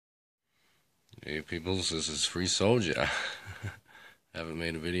Hey peoples, this is Free Soldier. Haven't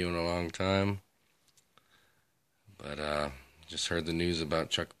made a video in a long time, but just heard the news about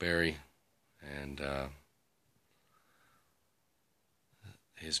Chuck Berry and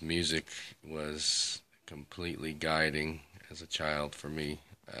his music was completely guiding as a child for me.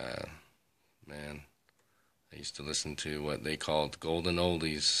 Man, I used to listen to what they called golden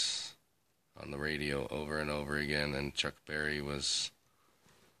oldies on the radio over and over again, and Chuck Berry was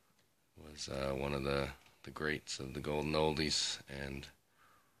one of the greats of the golden oldies, and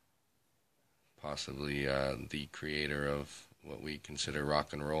possibly the creator of what we consider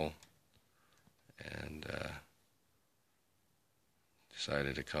rock and roll, and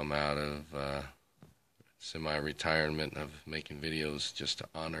decided to come out of semi-retirement of making videos just to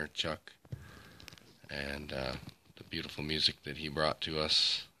honor Chuck and the beautiful music that he brought to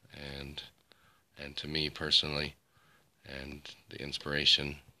us, and to me personally, and the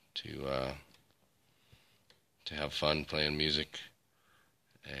inspiration to have fun playing music,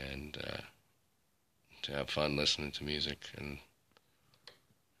 and to have fun listening to music, and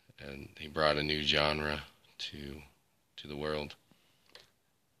he brought a new genre to the world.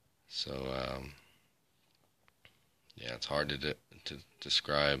 So yeah, it's hard to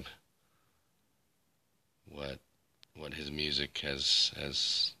describe what his music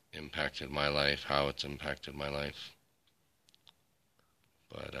has impacted my life, how it's impacted my life.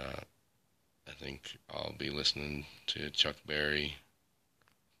 But I think I'll be listening to Chuck Berry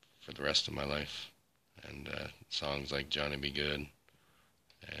for the rest of my life, and songs like Johnny B. Good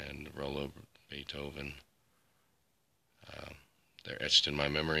and Roll Over Beethoven, they're etched in my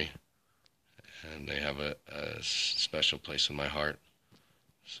memory, and they have a special place in my heart.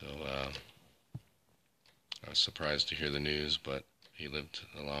 So I was surprised to hear the news, but he lived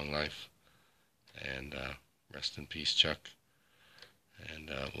a long life, and rest in peace, Chuck.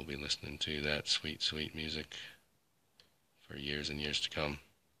 And we'll be listening to that sweet, sweet music for years and years to come.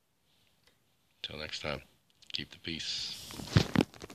 Till next time, keep the peace.